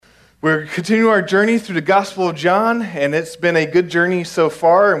We're continuing our journey through the Gospel of John, and it's been a good journey so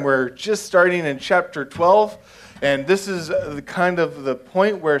far, and we're just starting in chapter 12, and this is the kind of the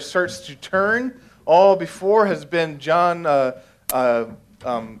point where it starts to turn. All before has been John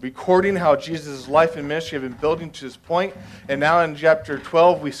recording how Jesus' life and ministry have been building to this point, and now in chapter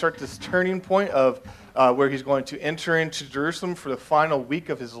 12 we start this turning point of where he's going to enter into Jerusalem for the final week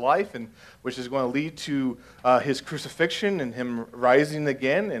of his life, and which is going to lead to his crucifixion and him rising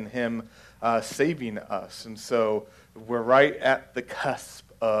again and him saving us. And so we're right at the cusp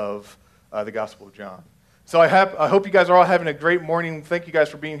of the Gospel of John. So I hope you guys are all having a great morning. Thank you guys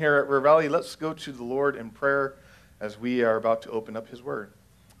for being here at River Valley. Let's go to the Lord in prayer as we are about to open up his word.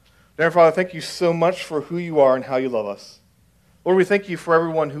 Dear Father, thank you so much for who you are and how you love us. Lord, we thank you for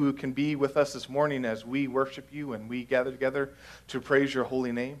everyone who can be with us this morning as we worship you and we gather together to praise your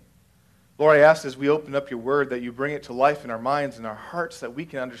holy name. Lord, I ask as we open up your word that you bring it to life in our minds and our hearts, that we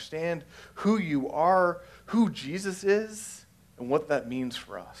can understand who you are, who Jesus is, and what that means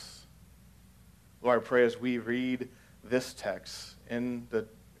for us. Lord, I pray as we read this text in the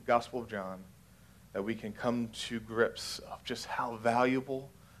Gospel of John, that we can come to grips of just how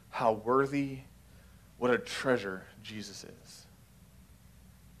valuable, how worthy, what a treasure Jesus is,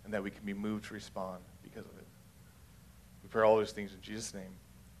 and that we can be moved to respond because of it. We pray all those things in Jesus' name.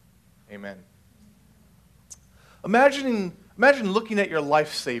 Amen. Imagine looking at your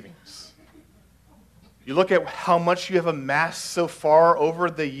life savings. You look at how much you have amassed so far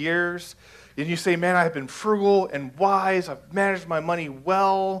over the years, and you say, man, I've been frugal and wise. I've managed my money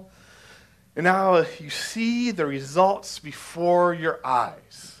well. And now you see the results before your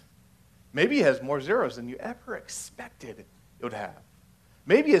eyes. Maybe it has more zeros than you ever expected it would have.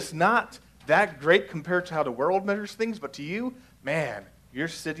 Maybe it's not that great compared to how the world measures things, but to you, man, you're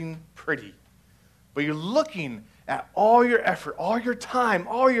sitting pretty. But you're looking at all your effort, all your time,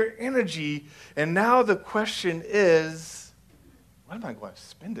 all your energy, and now the question is, what am I going to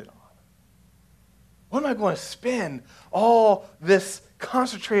spend it on? What am I going to spend all this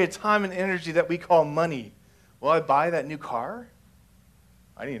concentrated time and energy that we call money? Will I buy that new car?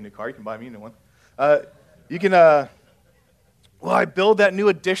 I need a new car. You can buy me a new one. Will I build that new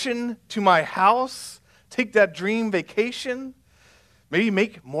addition to my house? Take that dream vacation? Maybe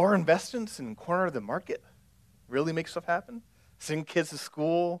make more investments in the corner of the market? Really make stuff happen? Send kids to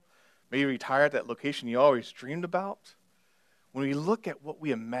school? Maybe retire at that location you always dreamed about? When we look at what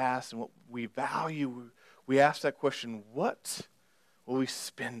we amass and what we value, we ask that question, what will we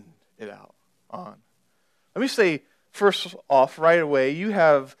spend it out on? Let me say, first off, right away, you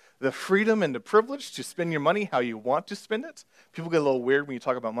have the freedom and the privilege to spend your money how you want to spend it. People get a little weird when you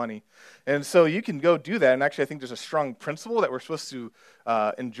talk about money. And so you can go do that. And actually, I think there's a strong principle that we're supposed to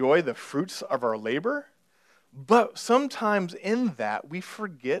enjoy the fruits of our labor. But sometimes in that, we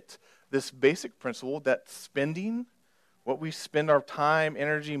forget this basic principle that spending, what we spend our time,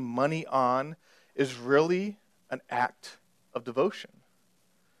 energy, money on, is really an act of devotion.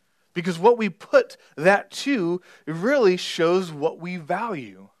 Because what we put that to, it really shows what we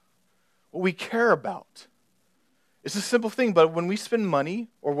value, what we care about. It's a simple thing, but when we spend money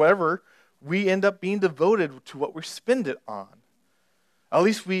or whatever, we end up being devoted to what we spend it on. At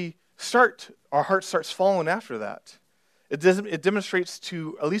least our heart starts following after that. It demonstrates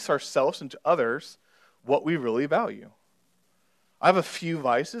to at least ourselves and to others what we really value. I have a few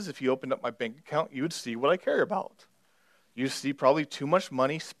vices. If you opened up my bank account, you would see what I care about. You see probably too much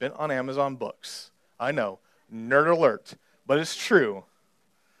money spent on Amazon books. I know, nerd alert, but it's true.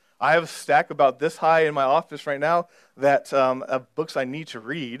 I have a stack about this high in my office right now of books I need to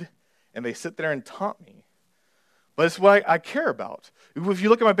read, and they sit there and taunt me. But it's what I care about. If you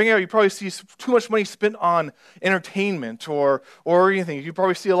look at my bank account, you probably see too much money spent on entertainment or anything. You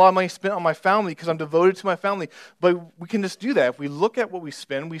probably see a lot of money spent on my family because I'm devoted to my family. But we can just do that. If we look at what we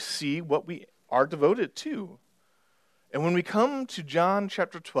spend, we see what we are devoted to. And when we come to John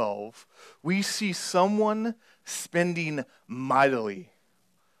chapter 12, we see someone spending mightily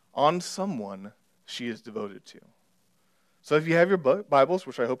on someone she is devoted to. So if you have your Bibles,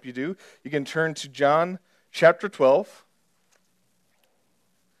 which I hope you do, you can turn to John chapter 12.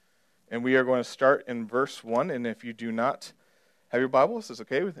 And we are going to start in verse 1. And if you do not have your Bibles, it's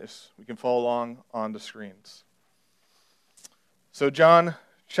okay with this. We can follow along on the screens. So John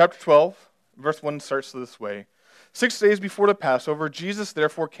chapter 12, verse 1 starts this way. 6 days before the Passover, Jesus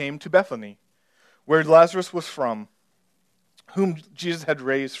therefore came to Bethany, where Lazarus was from, whom Jesus had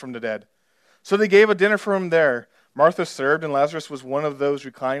raised from the dead. So they gave a dinner for him there. Martha served, and Lazarus was one of those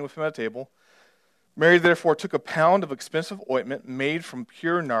reclining with him at table. Mary therefore took a pound of expensive ointment made from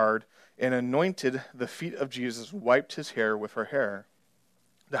pure nard and anointed the feet of Jesus and wiped his hair with her hair.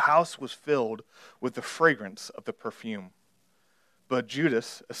 The house was filled with the fragrance of the perfume. But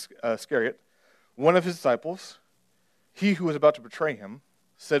Judas Iscariot, one of his disciples, he who was about to betray him,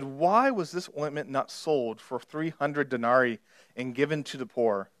 said, "Why was this ointment not sold for 300 denarii and given to the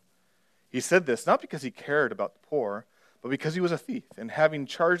poor?" He said this not because he cared about the poor, but because he was a thief, and having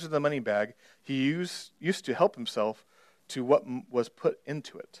charge of the money bag, he used to help himself to what was put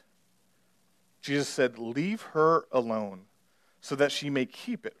into it. Jesus said, "Leave her alone, so that she may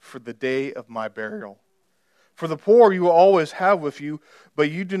keep it for the day of my burial. For the poor you will always have with you, but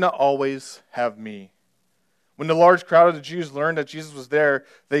you do not always have me." When the large crowd of the Jews learned that Jesus was there,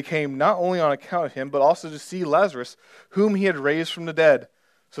 they came not only on account of him, but also to see Lazarus, whom he had raised from the dead.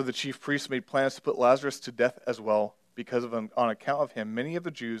 So the chief priests made plans to put Lazarus to death as well. Because of him, on account of him, many of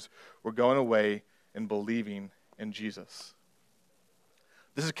the Jews were going away and believing in Jesus.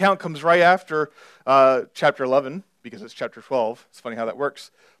 This account comes right after chapter 11, because it's chapter 12. It's funny how that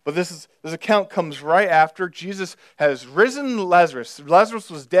works. But this account comes right after Jesus has risen Lazarus. Lazarus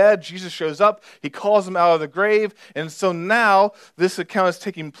was dead. Jesus shows up. He calls him out of the grave. And so now this account is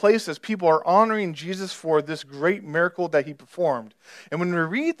taking place as people are honoring Jesus for this great miracle that he performed. And when we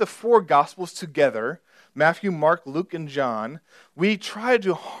read the four Gospels together, Matthew, Mark, Luke, and John, we try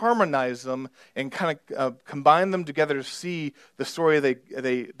to harmonize them and kind of combine them together to see the story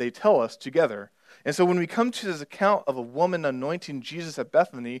they tell us together. And so when we come to this account of a woman anointing Jesus at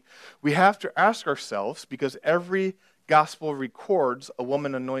Bethany, we have to ask ourselves, because every gospel records a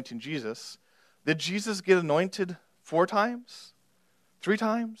woman anointing Jesus, did Jesus get anointed 4 times? 3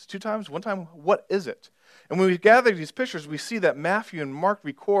 times? 2 times? 1 time? What is it? And when we gather these pictures, we see that Matthew and Mark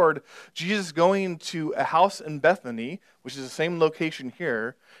record Jesus going to a house in Bethany, which is the same location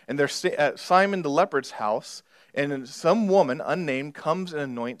here, and they're at Simon the leper's house, and some woman, unnamed, comes and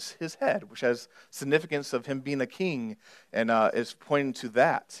anoints his head, which has significance of him being a king, and is pointing to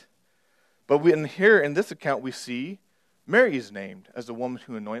that. But here in this account, we see Mary is named as the woman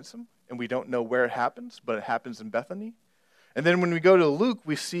who anoints him, and we don't know where it happens, but it happens in Bethany. And then when we go to Luke,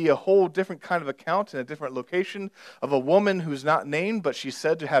 we see a whole different kind of account in a different location of a woman who's not named, but she's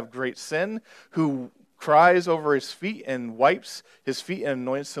said to have great sin, who cries over his feet and wipes his feet and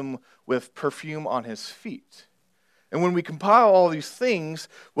anoints him with perfume on his feet. And when we compile all these things,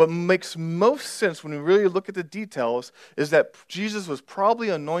 what makes most sense when we really look at the details is that Jesus was probably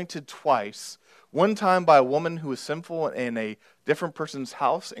anointed twice. One time by a woman who was sinful in a different person's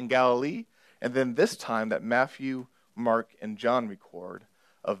house in Galilee, and then this time that Matthew, Mark, and John record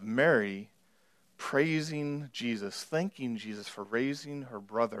of Mary praising Jesus, thanking Jesus for raising her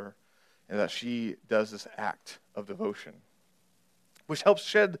brother, and that she does this act of devotion, which helps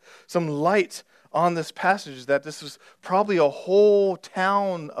shed some light on this passage that this was probably a whole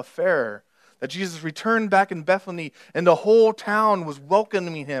town affair, that Jesus returned back in Bethany and the whole town was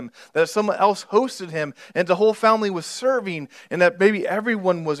welcoming him, that someone else hosted him and the whole family was serving, and that maybe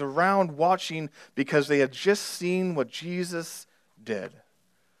everyone was around watching because they had just seen what Jesus did,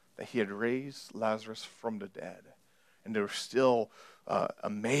 that he had raised Lazarus from the dead, and they were still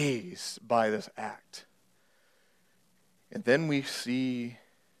amazed by this act. And then we see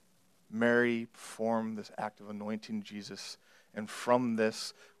Mary perform this act of anointing Jesus, and from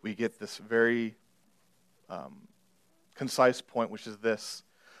this we get this very concise point, which is this,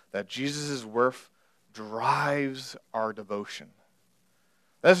 that Jesus' worth drives our devotion.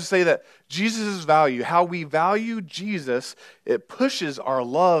 That's to say that Jesus' value, how we value Jesus, it pushes our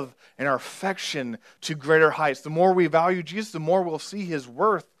love and our affection to greater heights. The more we value Jesus, the more we'll see his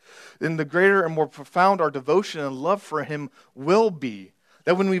worth, and the greater and more profound our devotion and love for him will be.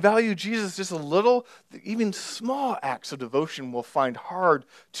 That when we value Jesus just a little, even small acts of devotion we'll find hard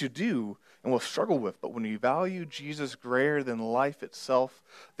to do and we'll struggle with. But when we value Jesus greater than life itself,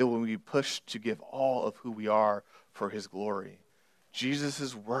 then we'll be pushed to give all of who we are for his glory.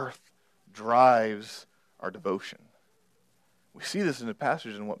 Jesus' worth drives our devotion. We see this in the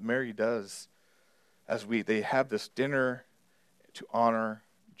passage and what Mary does as they have this dinner to honor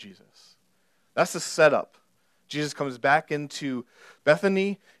Jesus. That's the setup. Jesus comes back into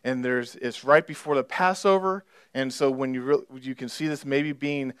Bethany, and it's right before the Passover. And so when you can see this maybe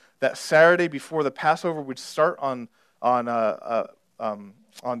being that Saturday before the Passover would start on the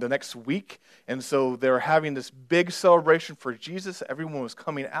next week. And so they were having this big celebration for Jesus. Everyone was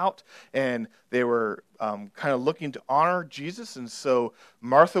coming out, and they were kind of looking to honor Jesus. And so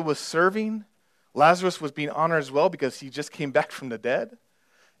Martha was serving. Lazarus was being honored as well because he just came back from the dead.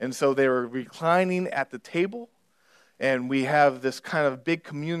 And so they were reclining at the table. And we have this kind of big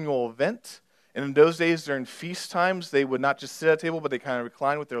communal event. And in those days, during feast times, they would not just sit at a table, but they kind of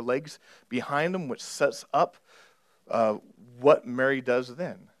recline with their legs behind them, which sets up what Mary does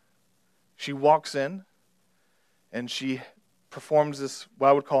then. She walks in and she performs this, what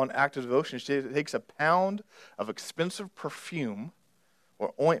I would call an act of devotion. She takes a pound of expensive perfume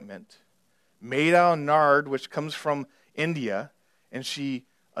or ointment made out of nard, which comes from India, and she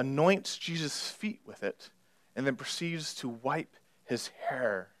anoints Jesus' feet with it and then proceeds to wipe his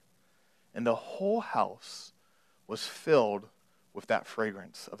hair. And the whole house was filled with that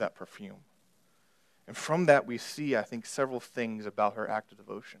fragrance of that perfume. And from that we see, I think, several things about her act of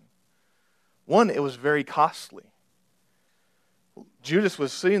devotion. One, it was very costly. Judas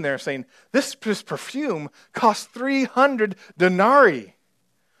was sitting there saying, this perfume cost 300 denarii,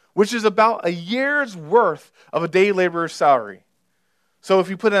 which is about a year's worth of a day laborer's salary. So if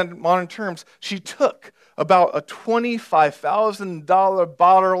you put it in modern terms, she took about a $25,000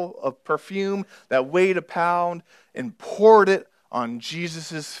 bottle of perfume that weighed a pound and poured it on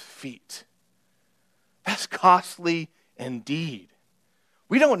Jesus' feet. That's costly indeed.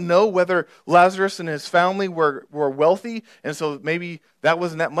 We don't know whether Lazarus and his family were wealthy, and so maybe that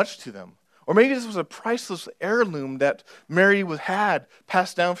wasn't that much to them. Or maybe this was a priceless heirloom that Mary had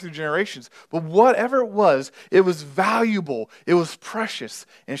passed down through generations. But whatever it was valuable, it was precious,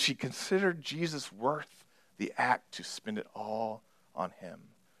 and she considered Jesus worth the act to spend it all on him.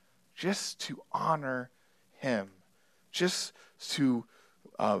 Just to honor him. Just to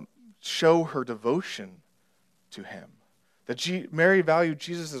show her devotion to him. That Mary valued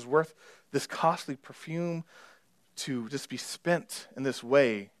Jesus as worth this costly perfume to just be spent in this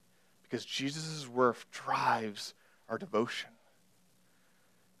way because Jesus' worth drives our devotion.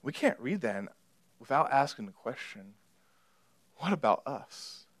 We can't read that without asking the question, what about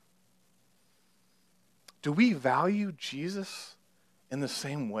us? Do we value Jesus in the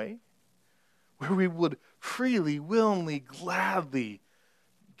same way? Where we would freely, willingly, gladly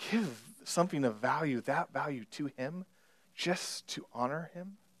give something of value, that value to him, just to honor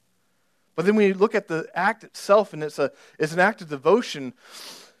him? But then we look at the act itself, and it's an act of devotion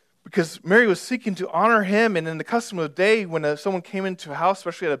because Mary was seeking to honor him. And in the custom of the day, when someone came into a house,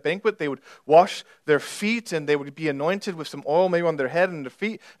 especially at a banquet, they would wash their feet and they would be anointed with some oil maybe on their head and their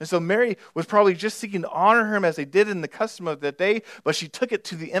feet. And so Mary was probably just seeking to honor him as they did in the custom of that day, but she took it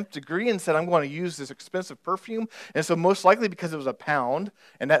to the nth degree and said, I'm going to use this expensive perfume. And so most likely because it was a pound,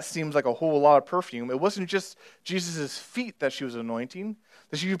 and that seems like a whole lot of perfume, it wasn't just Jesus' feet that she was anointing,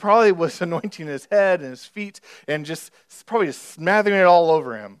 that she probably was anointing his head and his feet and just smathering it all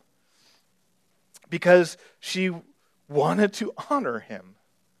over him. Because she wanted to honor him.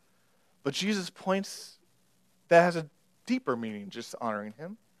 But Jesus points that has a deeper meaning, just honoring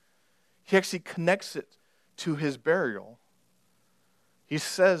him. He actually connects it to his burial. He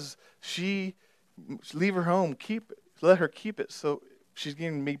says, leave her home, let her keep it, so she's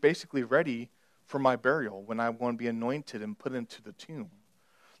getting me basically ready for my burial when I want to be anointed and put into the tomb.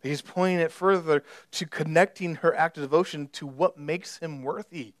 He's pointing it further to connecting her act of devotion to what makes him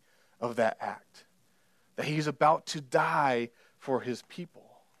worthy of that act. That he's about to die for his people.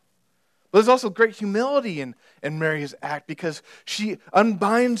 But there's also great humility in Mary's act because she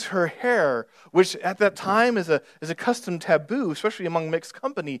unbinds her hair, which at that time is a custom taboo, especially among mixed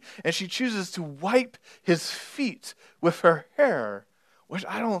company, and she chooses to wipe his feet with her hair, which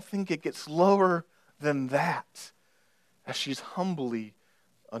I don't think it gets lower than that, as she's humbly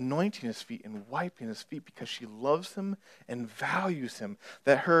anointing his feet and wiping his feet because she loves him and values him.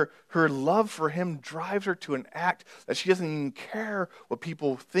 That her love for him drives her to an act that she doesn't even care what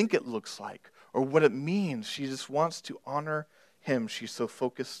people think it looks like or what it means. She just wants to honor him. She's so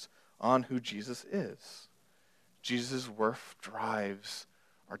focused on who Jesus is. Jesus' worth drives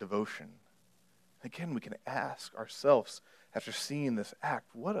our devotion. Again, we can ask ourselves after seeing this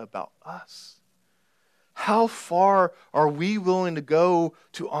act, what about us? How far are we willing to go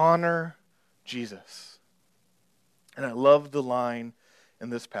to honor Jesus? And I love the line in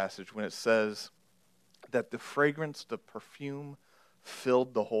this passage when it says that the fragrance, the perfume,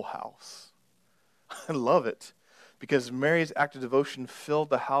 filled the whole house. I love it because Mary's act of devotion filled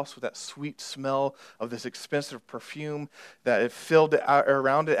the house with that sweet smell of this expensive perfume, that it filled it out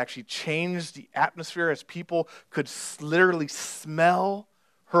around it, actually changed the atmosphere as people could literally smell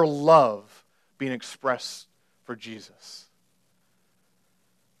her love being expressed for Jesus.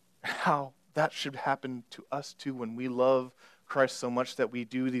 How that should happen to us too when we love Christ so much that we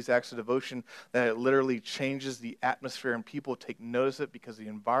do these acts of devotion, that it literally changes the atmosphere and people take notice of it because the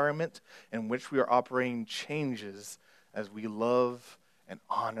environment in which we are operating changes as we love and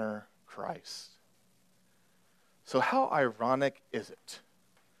honor Christ. So how ironic is it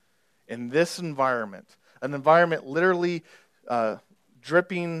in this environment, an environment literally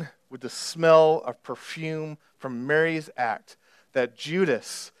dripping with the smell of perfume from Mary's act that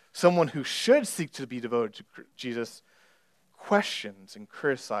Judas, someone who should seek to be devoted to Jesus, questions and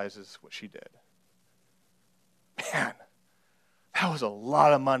criticizes what she did. Man, that was a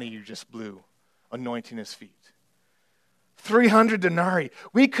lot of money you just blew anointing his feet. 300 denarii.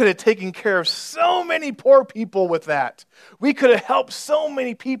 We could have taken care of so many poor people with that. We could have helped so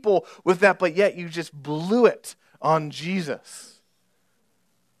many people with that, but yet you just blew it on Jesus.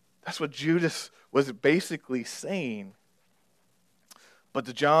 That's what Judas was basically saying. But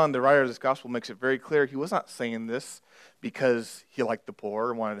to John, the writer of this gospel, makes it very clear he was not saying this because he liked the poor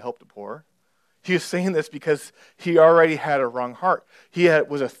and wanted to help the poor. He was saying this because he already had a wrong heart.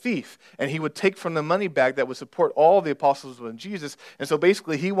 Was a thief, and he would take from the money bag that would support all the apostles and Jesus. And so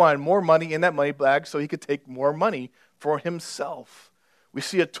basically he wanted more money in that money bag so he could take more money for himself. We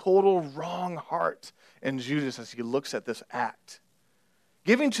see a total wrong heart in Judas as he looks at this act.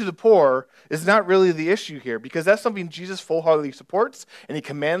 Giving to the poor is not really the issue here, because that's something Jesus full-heartedly supports and he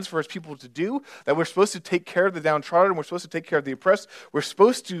commands for his people to do, that we're supposed to take care of the downtrodden, we're supposed to take care of the oppressed, we're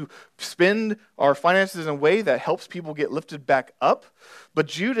supposed to spend our finances in a way that helps people get lifted back up. But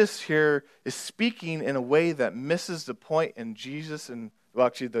Judas here is speaking in a way that misses the point, and Jesus, and well,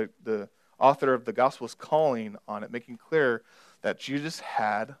 actually the author of the gospel is calling on it, making clear that Judas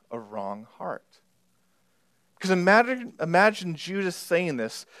had a wrong heart. Because imagine Judas saying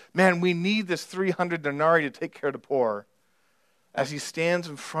this, man, we need this 300 denarii to take care of the poor, as he stands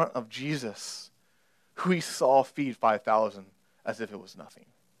in front of Jesus, who he saw feed 5,000 as if it was nothing.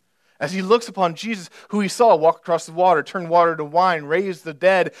 As he looks upon Jesus, who he saw walk across the water, turn water to wine, raise the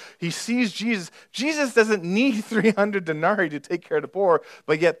dead, he sees Jesus. Jesus doesn't need 300 denarii to take care of the poor,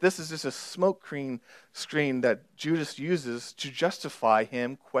 but yet this is just a smoke screen that Judas uses to justify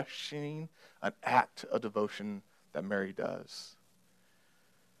him questioning an act of devotion that Mary does.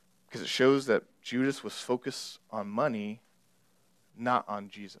 Because it shows that Judas was focused on money, not on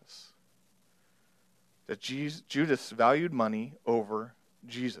Jesus. That Judas valued money over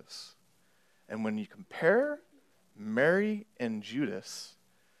Jesus. And when you compare Mary and Judas,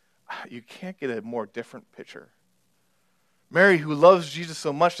 you can't get a more different picture. Mary, who loves Jesus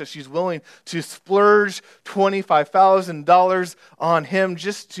so much that she's willing to splurge $25,000 on him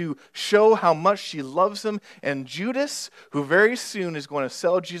just to show how much she loves him. And Judas, who very soon is going to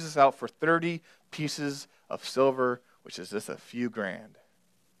sell Jesus out for 30 pieces of silver, which is just a few grand.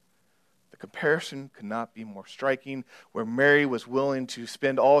 The comparison could not be more striking, where Mary was willing to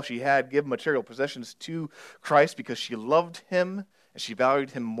spend all she had, give material possessions to Christ because she loved him and she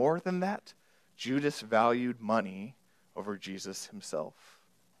valued him more than that. Judas valued money over Jesus himself.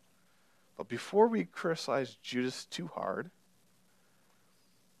 But before we criticize Judas too hard,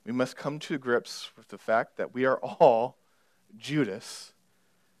 we must come to grips with the fact that we are all Judas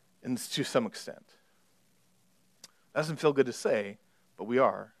to some extent. That doesn't feel good to say, but we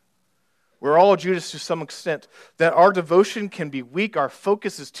are. We're all Judas to some extent, that our devotion can be weak, our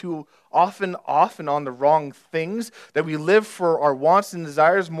focus is too often off and on the wrong things, that we live for our wants and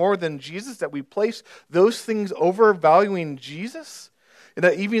desires more than Jesus, that we place those things over valuing Jesus, and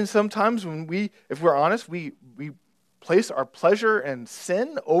that even sometimes when if we're honest, we place our pleasure and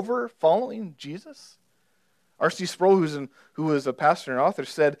sin over following Jesus. R.C. Sproul, who was a pastor and author,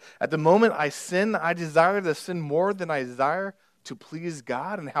 said, "At the moment I sin, I desire to sin more than I desire to please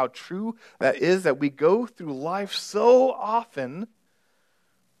God." And how true that is, that we go through life so often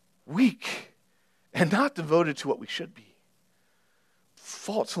weak and not devoted to what we should be.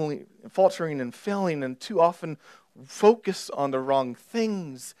 Faltering and failing, and too often focused on the wrong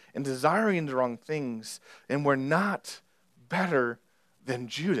things and desiring the wrong things. And we're not better than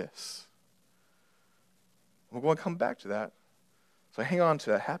Judas. We're going to come back to that. So hang on to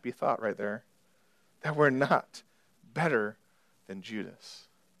that happy thought right there, that we're not better than Judas.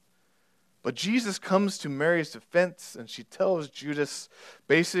 But Jesus comes to Mary's defense, and she tells Judas,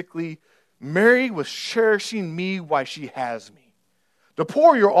 basically, Mary was cherishing me while she has me. The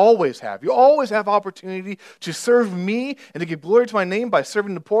poor you'll always have. You always have opportunity to serve me and to give glory to my name by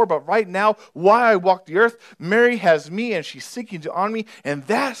serving the poor. But right now, while I walk the earth, Mary has me and she's seeking to honor me. And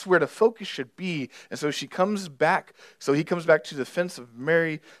that's where the focus should be. And so he comes back to the defense of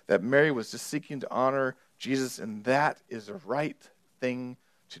Mary, that Mary was just seeking to honor Jesus. And that is the right thing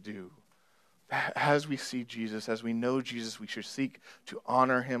to do. As we see Jesus, as we know Jesus, we should seek to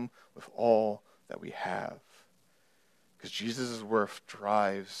honor him with all that we have. Because Jesus' worth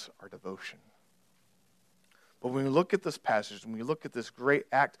drives our devotion. But when we look at this passage, when we look at this great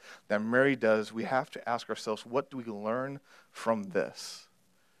act that Mary does, we have to ask ourselves, what do we learn from this?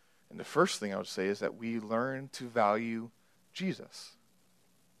 And the first thing I would say is that we learn to value Jesus.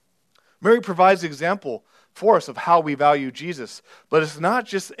 Mary provides an example for us of how we value Jesus, but it's not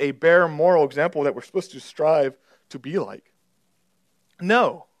just a bare moral example that we're supposed to strive to be like.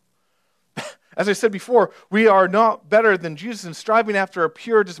 No. As I said before, we are not better than Jesus, and striving after a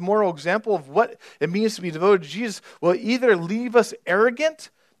pure, just moral example of what it means to be devoted to Jesus will either leave us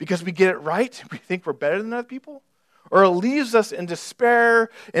arrogant because we get it right, and we think we're better than other people, or it leaves us in despair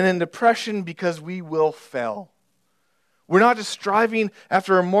and in depression because we will fail. We're not just striving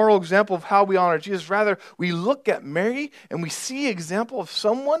after a moral example of how we honor Jesus. Rather, we look at Mary and we see an example of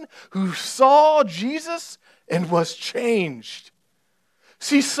someone who saw Jesus and was changed.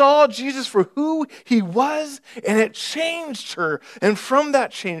 She saw Jesus for who he was, and it changed her. And from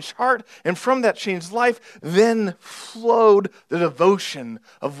that changed heart and from that changed life, then flowed the devotion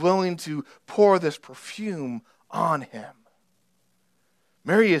of willing to pour this perfume on him.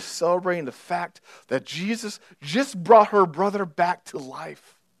 Mary is celebrating the fact that Jesus just brought her brother back to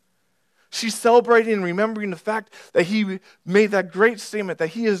life. She's celebrating and remembering the fact that he made that great statement that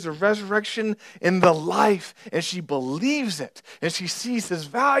he is the resurrection and the life, and she believes it, and she sees his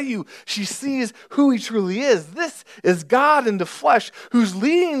value. She sees who he truly is. This is God in the flesh who's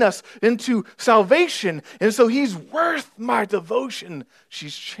leading us into salvation, and so he's worth my devotion.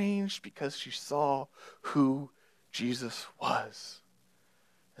 She's changed because she saw who Jesus was.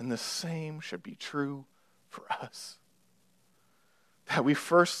 And the same should be true for us. That we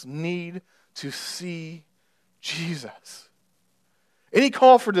first need to see Jesus. Any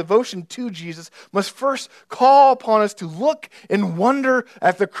call for devotion to Jesus must first call upon us to look and wonder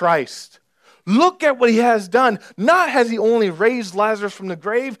at the Christ. Look at what he has done. Not has he only raised Lazarus from the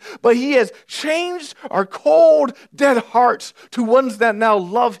grave, but he has changed our cold, dead hearts to ones that now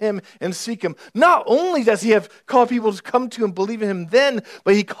love him and seek him. Not only does he have called people to come to and believe in him then,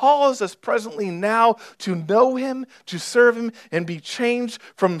 but he calls us presently now to know him, to serve him, and be changed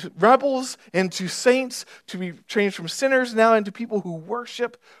from rebels into saints, to be changed from sinners now into people who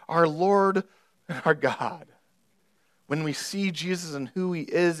worship our Lord and our God. When we see Jesus and who he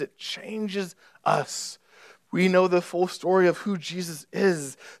is, it changes us. We know the full story of who Jesus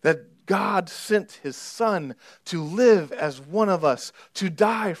is, that God sent his Son to live as one of us, to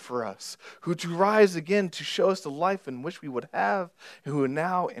die for us, who to rise again to show us the life in which we would have, and who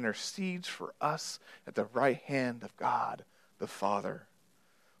now intercedes for us at the right hand of God the Father.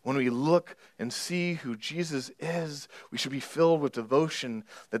 When we look and see who Jesus is, we should be filled with devotion,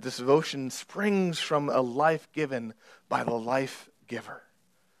 that this devotion springs from a life given by the life giver.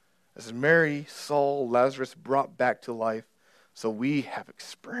 As Mary saw Lazarus brought back to life, so we have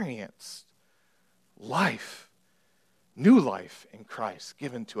experienced life, new life in Christ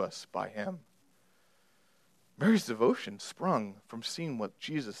given to us by him. Mary's devotion sprung from seeing what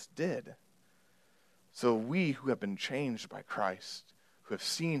Jesus did. So we who have been changed by Christ, who have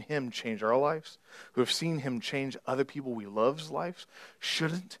seen him change our lives, who have seen him change other people we love's lives,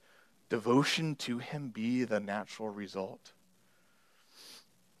 shouldn't devotion to him be the natural result?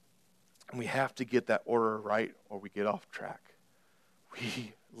 And we have to get that order right or we get off track.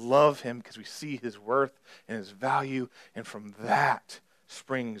 We love him because we see his worth and his value, and from that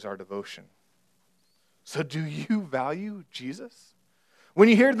springs our devotion. So do you value Jesus? When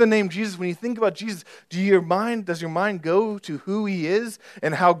you hear the name Jesus, when you think about Jesus, does your mind go to who he is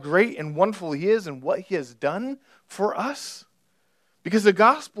and how great and wonderful he is and what he has done for us? Because the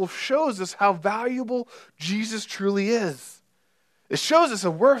gospel shows us how valuable Jesus truly is. It shows us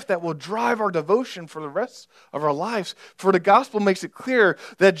a worth that will drive our devotion for the rest of our lives. For the gospel makes it clear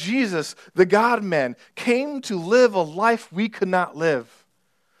that Jesus, the God-man, came to live a life we could not live.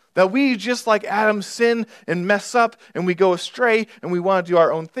 That we, just like Adam, sin and mess up and we go astray and we want to do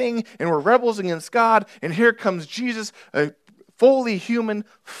our own thing and we're rebels against God. And here comes Jesus, a fully human,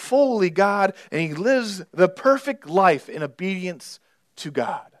 fully God, and he lives the perfect life in obedience to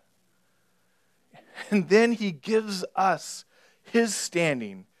God. And then he gives us his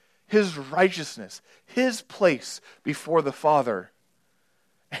standing, his righteousness, his place before the Father.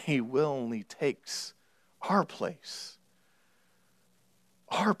 And he willingly takes our place,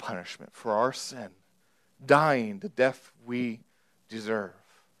 our punishment for our sin, dying the death we deserve.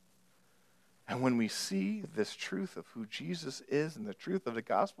 And when we see this truth of who Jesus is and the truth of the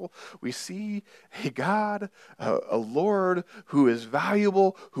gospel, we see a God, a Lord who is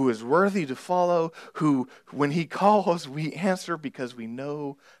valuable, who is worthy to follow, who, when he calls, we answer because we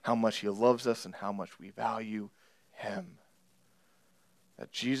know how much he loves us and how much we value him.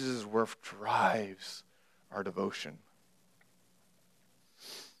 That Jesus' worth drives our devotion.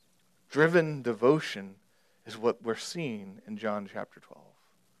 Driven devotion is what we're seeing in John chapter 12.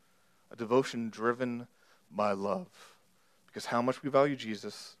 A devotion driven by love. Because how much we value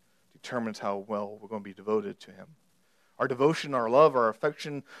Jesus determines how well we're going to be devoted to him. Our devotion, our love, our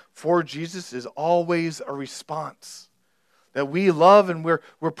affection for Jesus is always a response. That we love and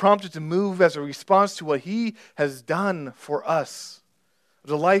we're prompted to move as a response to what he has done for us,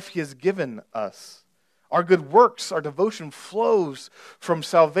 the life he has given us. Our good works, our devotion flows from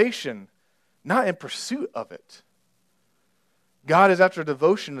salvation, not in pursuit of it. God is after a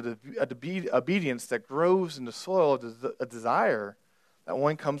devotion, a obedience that grows in the soil, a desire that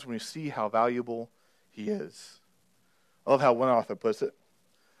only comes when we see how valuable he is. I love how one author puts it.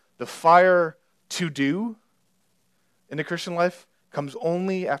 The fire to do in the Christian life comes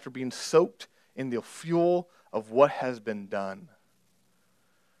only after being soaked in the fuel of what has been done.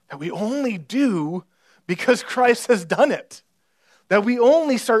 That we only do because Christ has done it. That we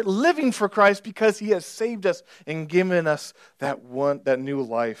only start living for Christ because he has saved us and given us that new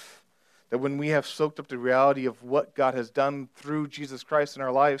life. That when we have soaked up the reality of what God has done through Jesus Christ in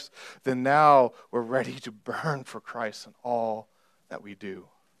our lives, then now we're ready to burn for Christ in all that we do.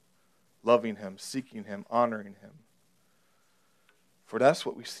 Loving him, seeking him, honoring him. For that's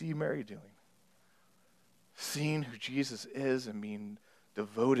what we see Mary doing. Seeing who Jesus is and being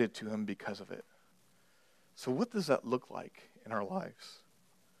devoted to him because of it. So what does that look like in our lives?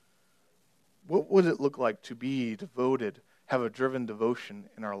 What would it look like to be devoted, have a driven devotion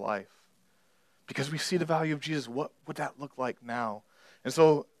in our life? Because we see the value of Jesus, what would that look like now? And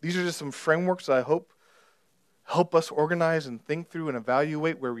so these are just some frameworks that I hope help us organize and think through and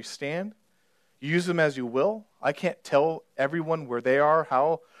evaluate where we stand. Use them as you will. I can't tell everyone where they are,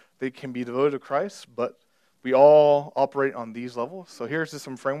 how they can be devoted to Christ, but we all operate on these levels. So here's just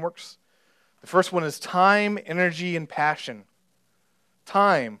some frameworks. The first one is time, energy, and passion.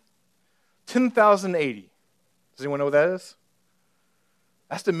 Time, 10,080. Does anyone know what that is?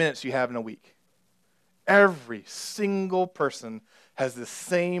 That's the minutes you have in a week. Every single person has the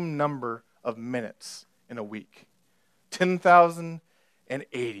same number of minutes in a week.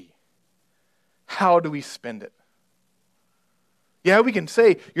 10,080. How do we spend it? Yeah, we can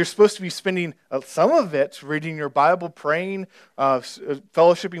say you're supposed to be spending some of it reading your Bible, praying,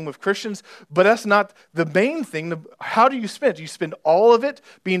 fellowshipping with Christians, but that's not the main thing. How do you spend it? Do you spend all of it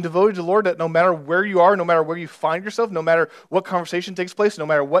being devoted to the Lord, that no matter where you are, no matter where you find yourself, no matter what conversation takes place, no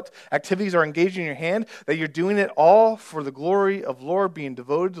matter what activities are engaged in your hand, that you're doing it all for the glory of the Lord, being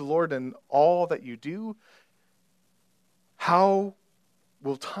devoted to the Lord in all that you do? How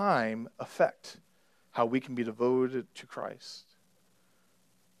will time affect how we can be devoted to Christ?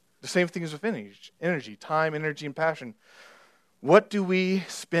 The same thing is with energy, time, energy, and passion. What do we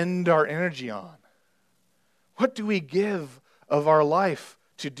spend our energy on? What do we give of our life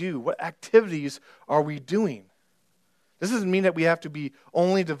to do? What activities are we doing? This doesn't mean that we have to be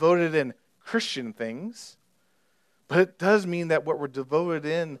only devoted in Christian things, but it does mean that what we're devoted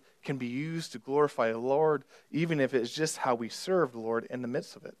in can be used to glorify the Lord, even if it's just how we serve the Lord in the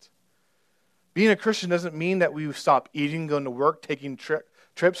midst of it. Being a Christian doesn't mean that we stop eating, going to work, taking trips,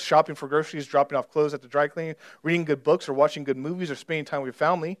 shopping for groceries, dropping off clothes at the dry cleaning, reading good books, or watching good movies, or spending time with your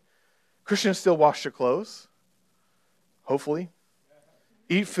family. Christians still wash their clothes, hopefully.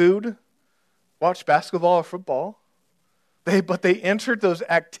 Eat food, watch basketball or football. But they entered those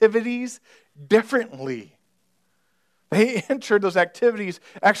activities differently. They entered those activities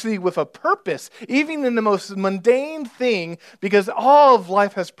actually with a purpose, even in the most mundane thing, because all of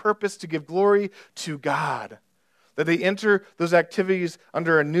life has purpose to give glory to God. That they enter those activities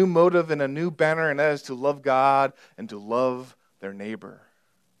under a new motive and a new banner, and that is to love God and to love their neighbor.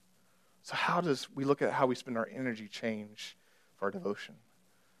 So how does we look at how we spend our energy change for our devotion?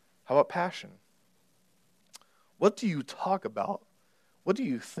 How about passion? What do you talk about? What do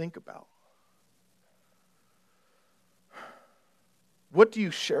you think about? What do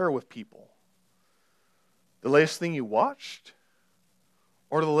you share with people? The latest thing you watched?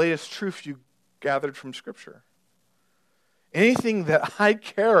 Or the latest truth you gathered from Scripture? Anything that I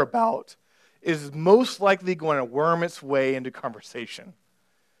care about is most likely going to worm its way into conversation.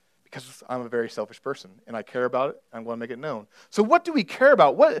 Because I'm a very selfish person, and I care about it, and I'm going to make it known. So what do we care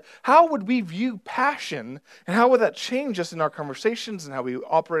about? How would we view passion, and how would that change us in our conversations and how we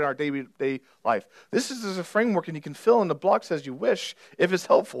operate in our day-to-day life? This is a framework, and you can fill in the blocks as you wish if it's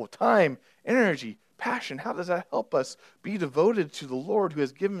helpful. Time, energy, passion. How does that help us be devoted to the Lord who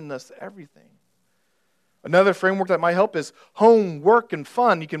has given us everything? Another framework that might help is home, work, and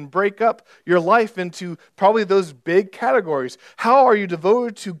fun. You can break up your life into probably those big categories. How are you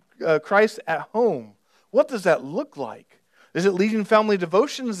devoted to Christ at home? What does that look like? Is it leading family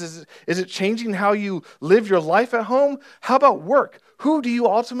devotions? Is it changing how you live your life at home? How about work? Who do you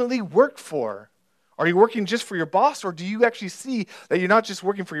ultimately work for? Are you working just for your boss, or do you actually see that you're not just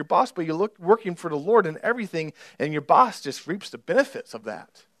working for your boss, but you're working for the Lord in everything, and your boss just reaps the benefits of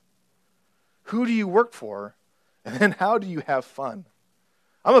that? Who do you work for, and then how do you have fun?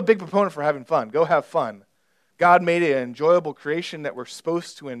 I'm a big proponent for having fun. Go have fun. God made an enjoyable creation that we're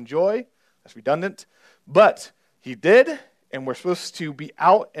supposed to enjoy. That's redundant. But he did, and we're supposed to be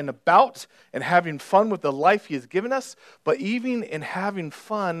out and about and having fun with the life he has given us. But even in having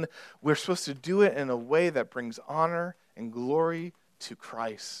fun, we're supposed to do it in a way that brings honor and glory to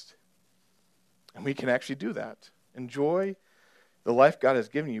Christ. And we can actually do that. Enjoy the life God has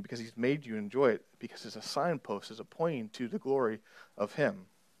given you because he's made you enjoy it, because it's a signpost, it's a pointing to the glory of him.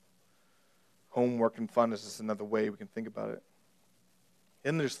 Homework and fun is just another way we can think about it.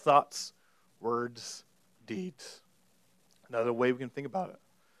 Then there's thoughts, words, deeds. Another way we can think about it.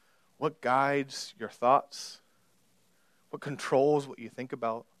 What guides your thoughts? What controls what you think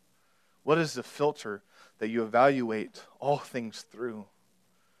about? What is the filter that you evaluate all things through?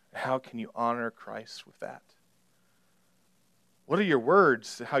 And how can you honor Christ with that? What are your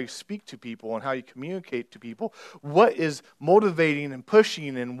words, how you speak to people and how you communicate to people? What is motivating and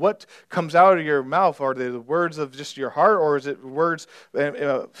pushing, and what comes out of your mouth? Are they the words of just your heart, or is it words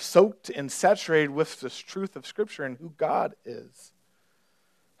soaked and saturated with this truth of Scripture and who God is?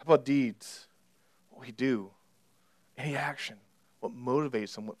 How about deeds? What we do, any action, what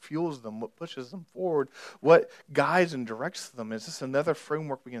motivates them, what fuels them, what pushes them forward, what guides and directs them. Is this another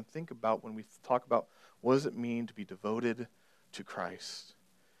framework we can think about when we talk about what does it mean to be devoted to Christ?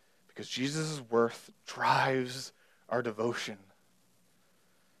 Because Jesus' worth drives our devotion.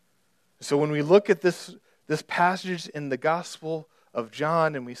 So when we look at this passage in the Gospel of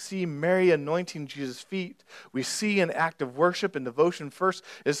John and we see Mary anointing Jesus' feet, we see an act of worship and devotion first.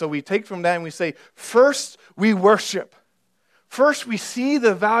 And so we take from that and we say, first we worship. First, we see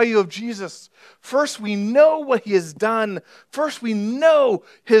the value of Jesus. First, we know what he has done. First, we know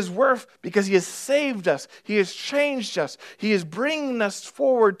his worth because he has saved us. He has changed us. He is bringing us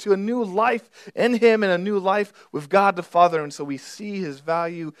forward to a new life in him and a new life with God the Father. And so we see his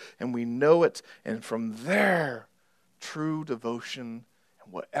value and we know it. And from there, true devotion,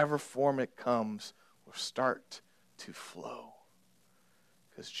 in whatever form it comes, will start to flow.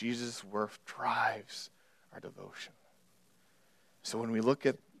 Because Jesus' worth drives our devotion. So when we look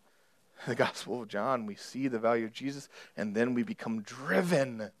at the Gospel of John, we see the value of Jesus, and then we become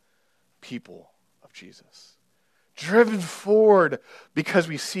driven people of Jesus. Driven forward because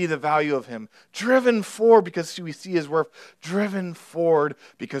we see the value of him. Driven forward because we see his worth. Driven forward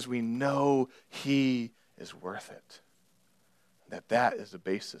because we know he is worth it. That is the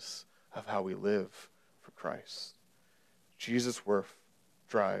basis of how we live for Christ. Jesus' worth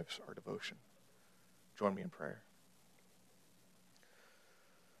drives our devotion. Join me in prayer.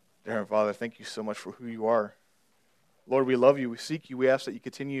 Dear Heavenly Father, thank you so much for who you are. Lord, we love you. We seek you. We ask that you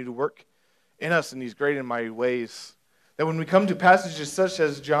continue to work in us in these great and mighty ways. That when we come to passages such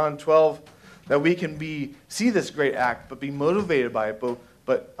as John 12, that we can see this great act, but be motivated by it,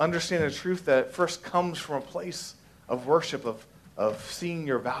 but understand the truth that it first comes from a place of worship, of seeing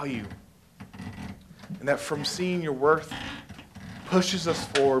your value. And that from seeing your worth pushes us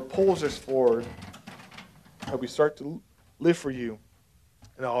forward, pulls us forward, that we start to live for you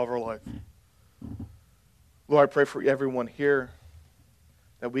in all of our life. Lord, I pray for everyone here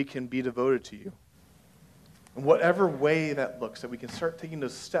that we can be devoted to you. In whatever way that looks, that we can start taking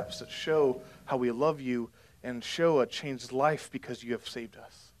those steps that show how we love you and show a changed life because you have saved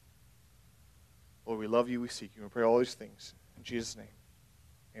us. Lord, we love you, we seek you, and we pray all these things. In Jesus' name,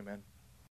 amen.